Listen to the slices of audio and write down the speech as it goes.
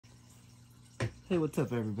Hey, what's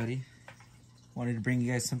up everybody? Wanted to bring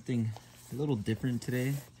you guys something a little different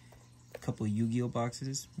today. A couple Yu-Gi-Oh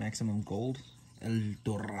boxes, Maximum Gold, El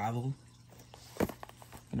Dorado.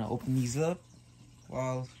 Gonna open these up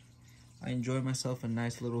while I enjoy myself a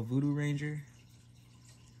nice little Voodoo Ranger.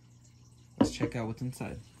 Let's check out what's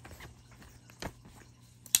inside.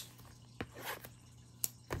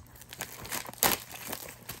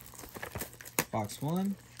 Box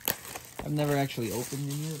one. I've never actually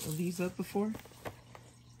opened any of these up before.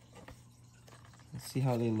 Let's see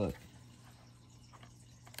how they look.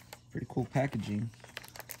 Pretty cool packaging.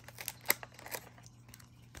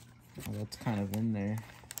 Oh, that's kind of in there.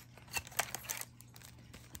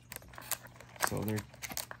 So they're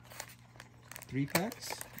 3 packs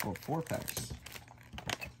or 4 packs.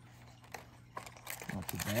 Not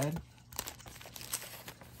too bad.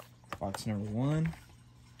 Box number 1.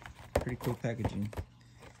 Pretty cool packaging.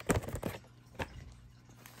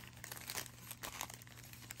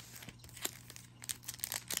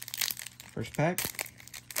 First pack.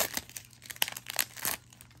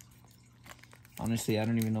 Honestly, I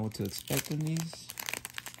don't even know what to expect in these.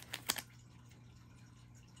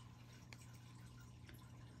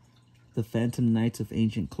 The Phantom Knights of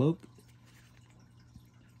Ancient Cloak.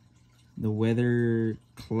 The Weather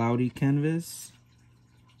Cloudy Canvas.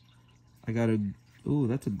 I got a... Ooh,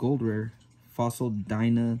 that's a gold rare. Fossil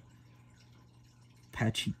Dyna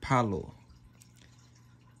Pachipalo.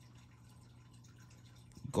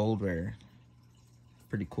 Gold rare.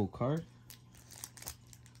 Pretty cool card.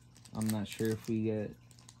 I'm not sure if we get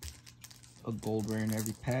a gold rare in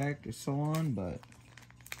every pack or so on, but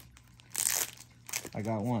I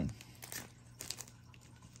got one.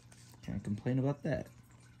 Can't complain about that.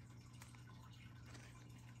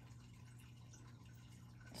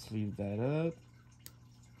 Let's leave that up.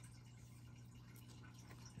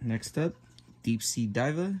 Next up, Deep Sea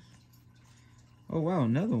Diva. Oh wow,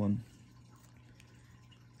 another one.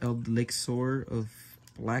 Elixir of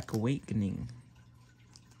Black Awakening.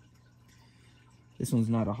 This one's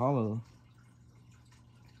not a holo.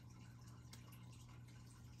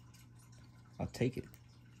 I'll take it.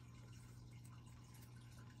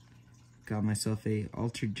 Got myself a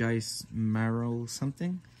Altergeist Marrow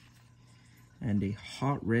something. And a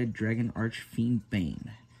Hot Red Dragon Archfiend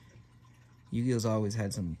Bane. Yu-Gi-Oh's always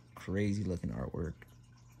had some crazy looking artwork.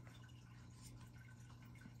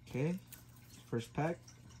 Okay, first pack.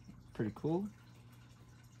 Pretty cool.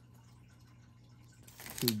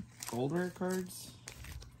 2 gold rare cards.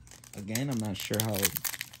 Again, I'm not sure how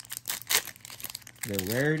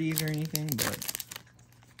they're rarities or anything, but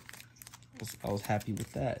I was happy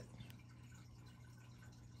with that.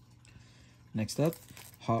 Next up,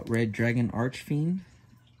 Hot Red Dragon Archfiend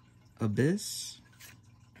Abyss.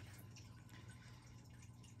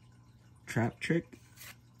 Trap Trick.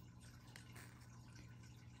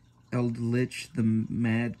 Eldritch the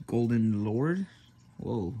Mad Golden Lord.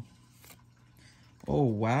 Whoa. Oh,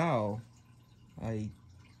 wow. I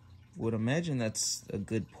would imagine that's a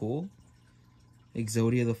good pull.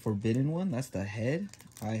 Exodia the Forbidden One. That's the head.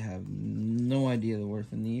 I have no idea the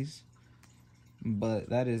worth in these. But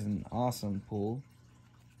that is an awesome pull.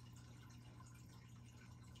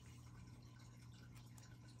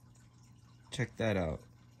 Check that out.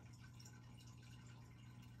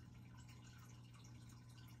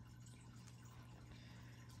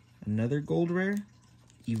 Another gold rare,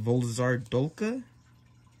 Evolzar Dolka.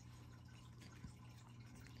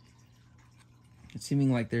 It's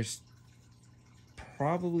seeming like there's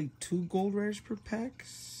probably 2 gold rares per pack,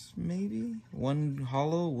 maybe. 1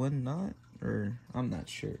 holo, 1 not, or I'm not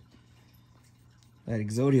sure. That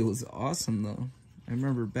Exodia was awesome though. I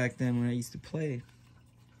remember back then when I used to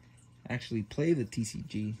actually play the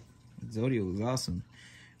TCG. Exodia was awesome.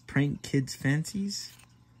 Prank Kids Fancies.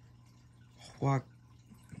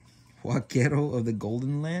 Huaquero of the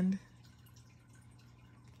Golden Land.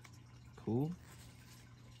 Cool.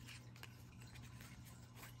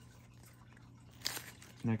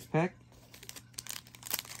 Next pack.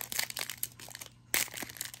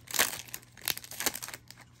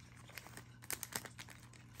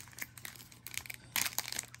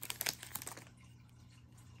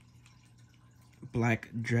 Black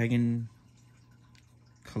Dragon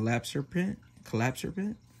Collapser Print.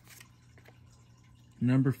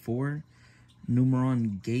 Number 4,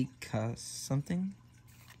 Numeron Gate something.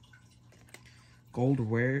 Gold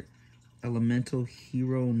rare Elemental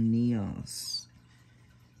Hero Neos.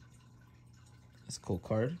 That's a cool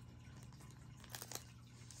card.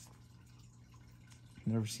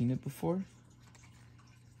 Never seen it before.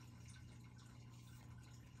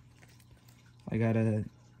 I got a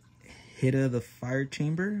Hida the Fire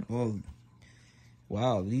Chamber. Oh,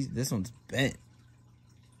 wow, this one's bent.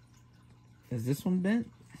 Is this one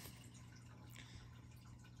bent?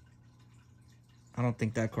 I don't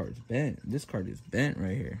think that card's bent. This card is bent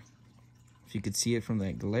right here. If you could see it from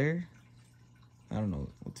that glare. I don't know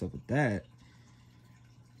what's up with that.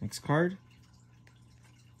 Next card.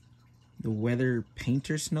 The Weather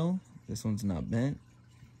Painter Snow. This one's not bent.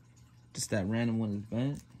 Just that random one is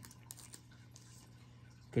bent.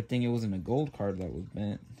 Good thing it wasn't a gold card that was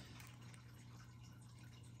bent.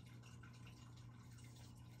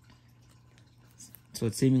 So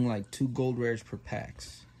it's seeming like 2 gold rares per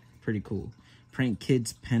packs. Pretty cool. Prank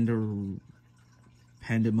Kids Pandemonium.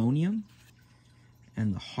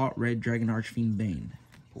 And the Hot Red Dragon Archfiend Bane.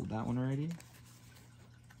 Pulled that one already.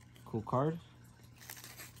 Cool card.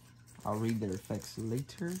 I'll read their effects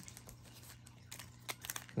later.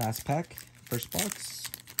 Last pack. First box.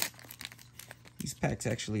 These packs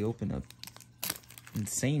actually open up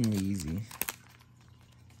insanely easy.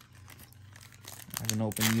 I haven't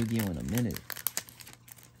opened Yu-Gi-Oh in a minute.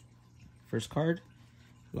 First card.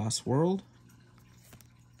 Lost World.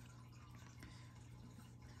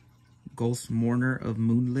 Ghost Mourner of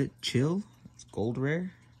Moonlit Chill. It's gold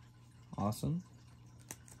rare. Awesome.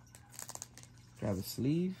 Grab a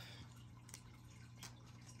sleeve.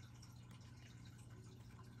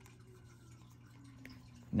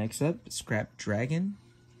 Next up, Scrap Dragon.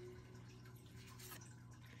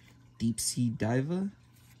 Deep Sea Diva.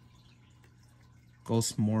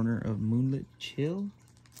 Ghost Mourner of Moonlit Chill.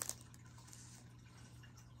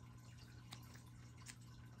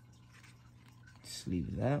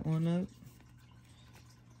 Sleeve that one up.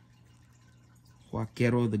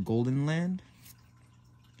 Huaquero the Golden Land.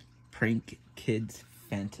 Prank Kids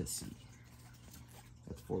Fantasy.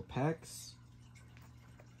 That's 4 packs.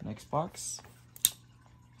 Next box.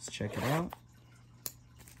 Let's check it out.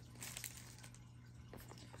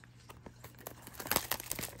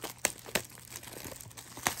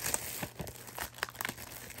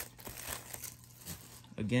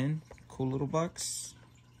 Again, cool little box.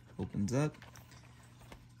 Opens up.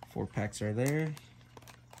 4 packs are there.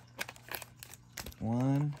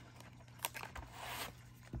 1.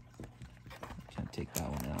 Can't take that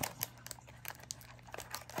one out.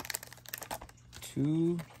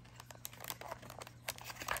 2.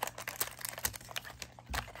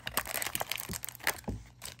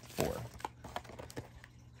 4.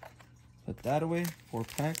 Put that away. 4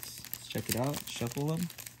 packs. Let's check it out. Shuffle them.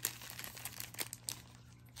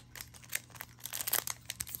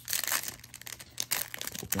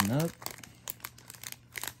 Open up.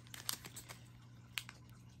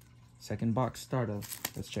 Second box startup.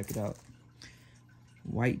 Let's check it out.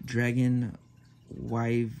 White Dragon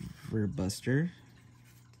Wyver Buster.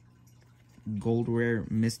 Gold Rare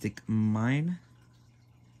Mystic Mine.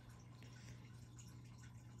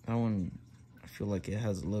 That one, I feel like it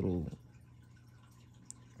has a little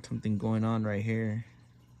something going on right here.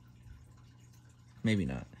 Maybe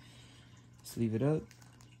not. Let's leave it up.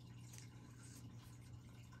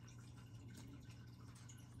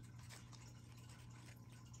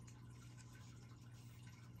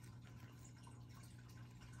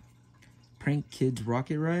 Prank Kids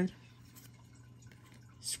Rocket Ride.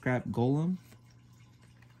 Scrap Golem.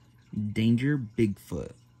 Danger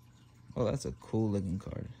Bigfoot. Oh, that's a cool looking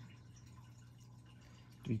card.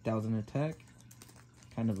 3000 attack.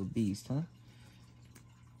 Kind of a beast, huh?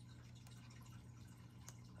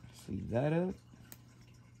 Sleeve that up.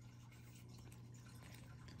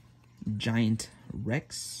 Giant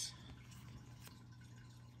Rex.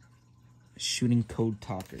 Shooting Code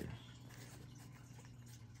Talker.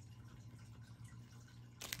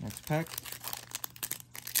 Next pack.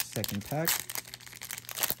 Second pack.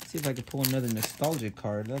 Let's see if I can pull another nostalgic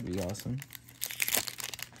card. That'd be awesome.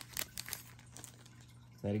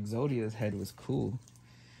 That Exodia's head was cool.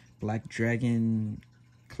 Black Dragon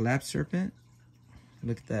Collapse Serpent.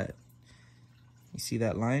 Look at that. You see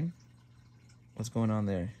that line? What's going on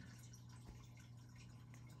there?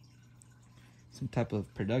 Some type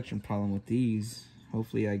of production problem with these.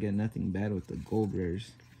 Hopefully I get nothing bad with the gold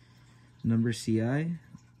rares. Number CI.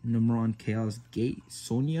 Numeron Chaos Gate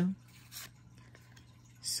Sonia.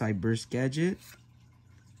 Cyburst Gadget.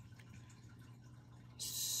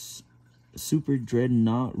 Super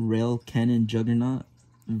Dreadnought Rail Cannon Juggernaut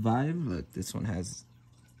Vibe. Look, this one has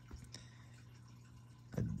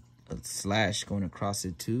a slash going across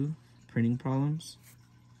it too. Printing problems.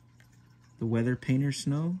 The Weather Painter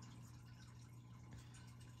Snow.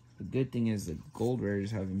 The good thing is the gold rares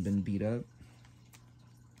haven't been beat up.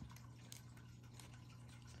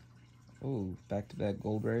 Oh, back-to-back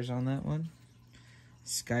gold rares on that one.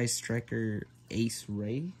 Sky Striker Ace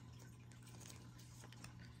Ray.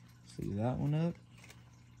 See that one up.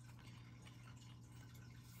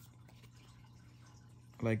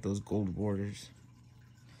 I like those gold borders.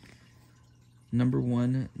 Number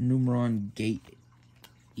 1 Numeron Gate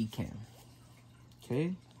Ecam.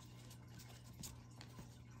 Okay.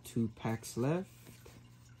 2 packs left.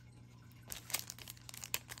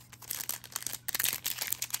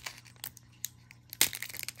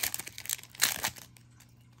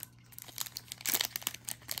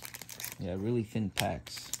 Yeah, really thin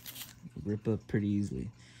packs. Rip up pretty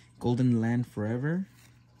easily. Golden Land Forever.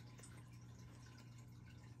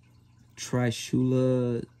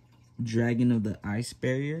 Trishula Dragon of the Ice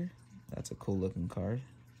Barrier. That's a cool looking card.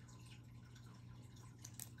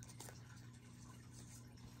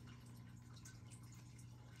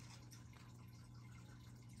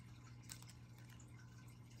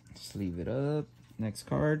 Sleeve it up. Next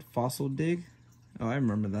card, Fossil Dig. Oh, I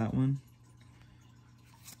remember that one.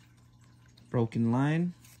 Broken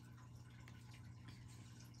Line.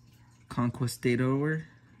 Conquistador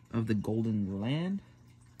of the Golden Land.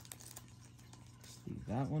 Sleeve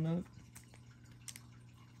that one up.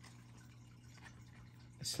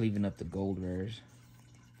 Sleeving up the gold rares.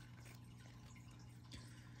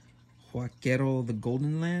 Huaquero of the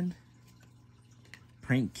Golden Land.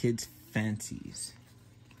 Prank Kids Fancies.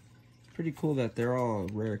 Pretty cool that they're all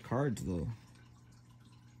rare cards though,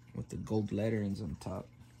 with the gold letterings on top.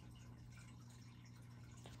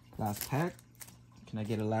 Last pack. Can I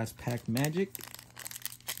get a last pack magic?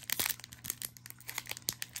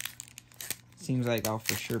 Seems like I'll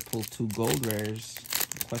for sure pull 2 gold rares.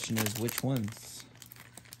 The question is which ones?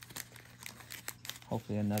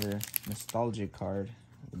 Hopefully another nostalgia card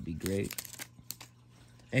would be great.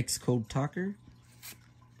 X-Code Talker.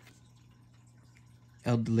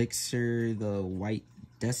 Elixir the White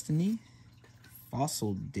Destiny.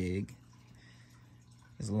 Fossil Dig.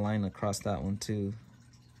 There's a line across that one too.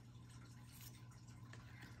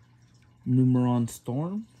 Numeron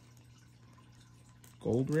Storm.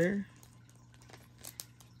 Gold rare.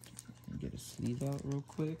 Get a sleeve out real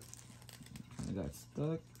quick. Kinda got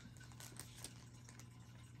stuck.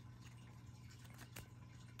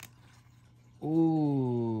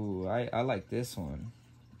 Ooh, I like this one.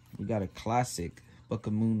 We got a classic Book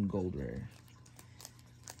of Moon gold rare.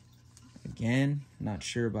 Again, not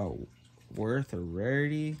sure about worth or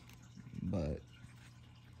rarity, but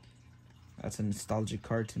that's a nostalgic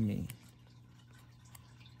card to me.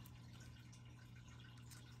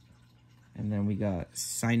 And then we got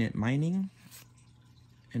Sign It Mining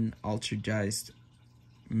and Ultragized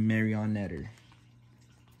Marionetter.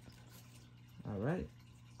 Alright,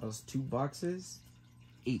 those 2 boxes,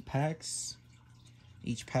 8 packs.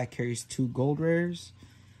 Each pack carries 2 gold rares.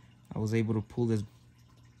 I was able to pull this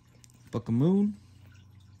Book of Moon,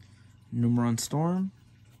 Numeron Storm,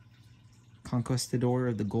 Conquistador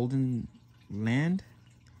of the Golden Land,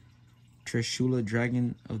 Trishula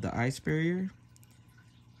Dragon of the Ice Barrier,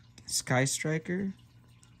 Sky Striker,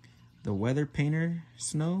 the Weather Painter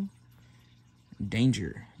Snow,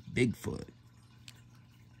 Danger Bigfoot,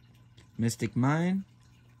 Mystic Mine,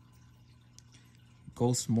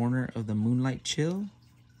 Ghost Mourner of the Moonlight Chill,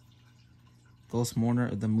 Ghost Mourner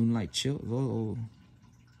of the Moonlight Chill. Whoa,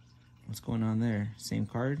 what's going on there? Same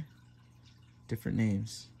card, different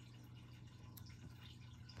names.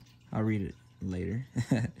 I'll read it later.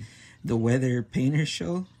 The Weather Painter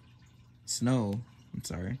Snow. I'm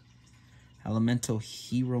sorry. Elemental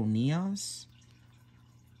Hero Neos.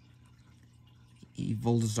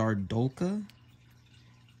 Evolzar Dolka.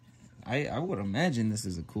 I would imagine this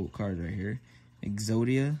is a cool card right here.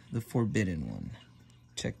 Exodia, the Forbidden One.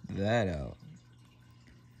 Check that out.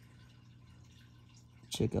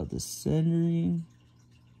 Check out the centering.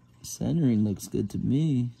 Centering looks good to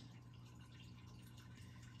me.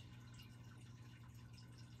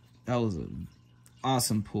 That was an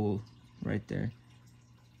awesome pull right there.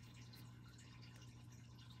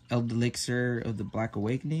 Elixir of the Black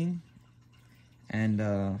Awakening.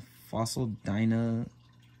 And Fossil Dyna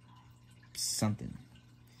something.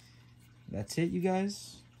 That's it, you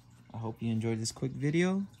guys. I hope you enjoyed this quick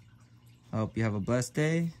video. I hope you have a blessed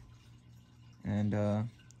day. And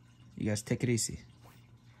you guys take it easy.